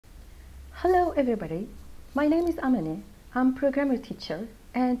Hello everybody, my name is Amane. I'm programmer teacher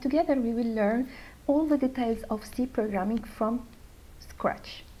and together we will learn all the details of C programming from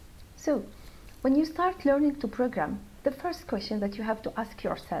scratch. So, when you start learning to program, the first question that you have to ask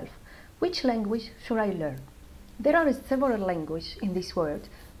yourself, which language should I learn? There are several languages in this world.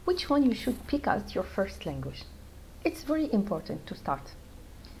 Which one you should pick as your first language? It's very important to start.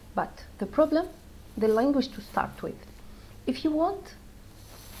 But the problem, the language to start with. If you want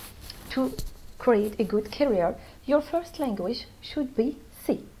to create a good career, your first language should be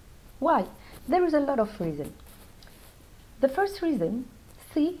C. Why? There is a lot of reasons. The first reason,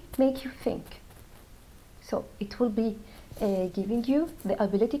 C makes you think. So it will be giving you the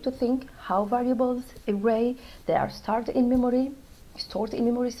ability to think how variables, array, they are stored in memory,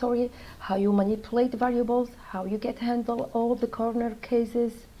 how you manipulate variables, how you get handle all the corner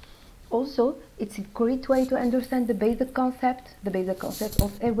cases. Also, it's a great way to understand the basic concept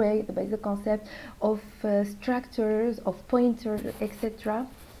of array, the basic concept of structures, of pointers, etc.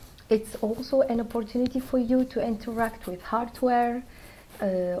 It's also an opportunity for you to interact with hardware.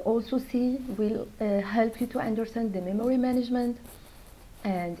 Also, C will help you to understand the memory management,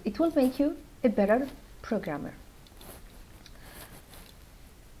 and it will make you a better programmer.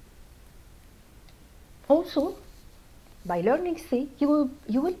 Also, by learning C, you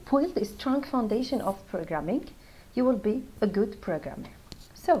will build a strong foundation of programming. You will be a good programmer.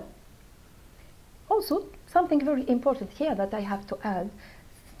 So, also, something very important here that I have to add,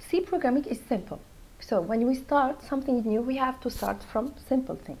 C programming is simple. So, when we start something new, we have to start from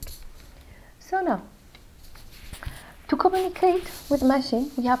simple things. So now, to communicate with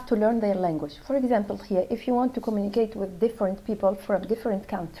machine, we have to learn their language. For example, here, if you want to communicate with different people from different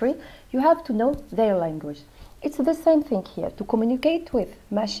country, you have to know their language. It's the same thing here. To communicate with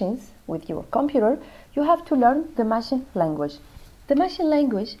machines, with your computer, you have to learn the machine language. The machine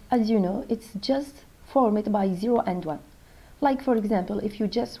language, as you know, it's just formed by 0 and 1. Like, for example, if you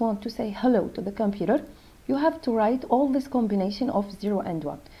just want to say hello to the computer, you have to write all this combination of 0 and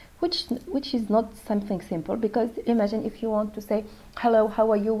 1, which is not something simple, because imagine if you want to say hello,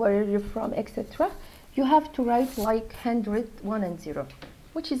 how are you, where are you from, etc. You have to write like 100, 1 and 0,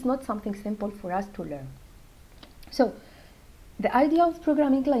 which is not something simple for us to learn. So, the idea of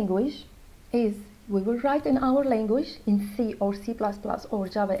programming language is we will write in our language, in C or C++ or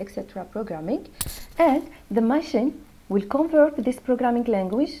Java, etc. programming, and the machine will convert this programming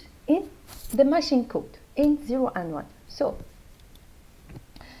language in the machine code, in 0 and 1. So,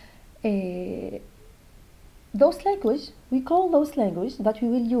 those language, we call those language that we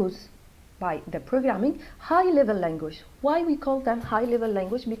will use by the programming high-level language. Why we call them high-level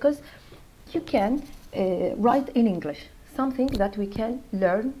language? Because you can write in English, something that we can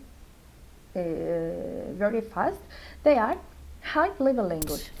learn very fast. They are high-level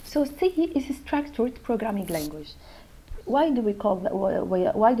language. So C is a structured programming language. Why do we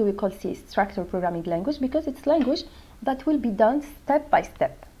call C structured programming language? Because it's language that will be done step by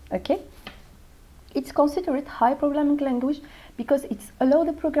step. Okay. It's considered high programming language because it's allow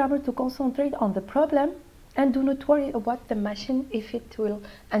the programmer to concentrate on the problem and do not worry about the machine if it will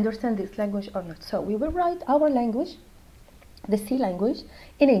understand this language or not. So we will write our language, the C language,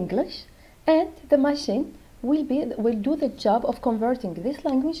 in English, and the machine will do the job of converting this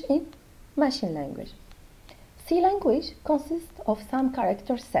language in machine language. C language consists of some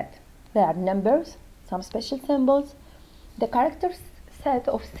character set. There are numbers, some special symbols. The character set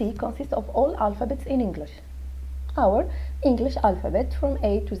of C consists of all alphabets in English. Our English alphabet from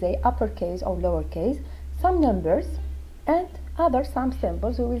A to Z, uppercase or lowercase, some numbers, and some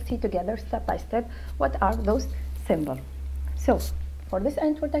symbols. We will see together step by step what are those symbols. So, for this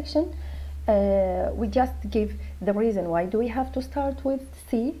introduction, we just give the reason why do we have to start with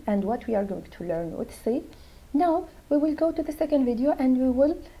C and what we are going to learn with C. Now, we will go to the second video and we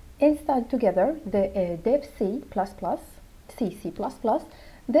will install together the dev C++,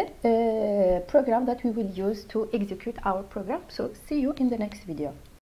 the program that we will use to execute our program. So, see you in the next video.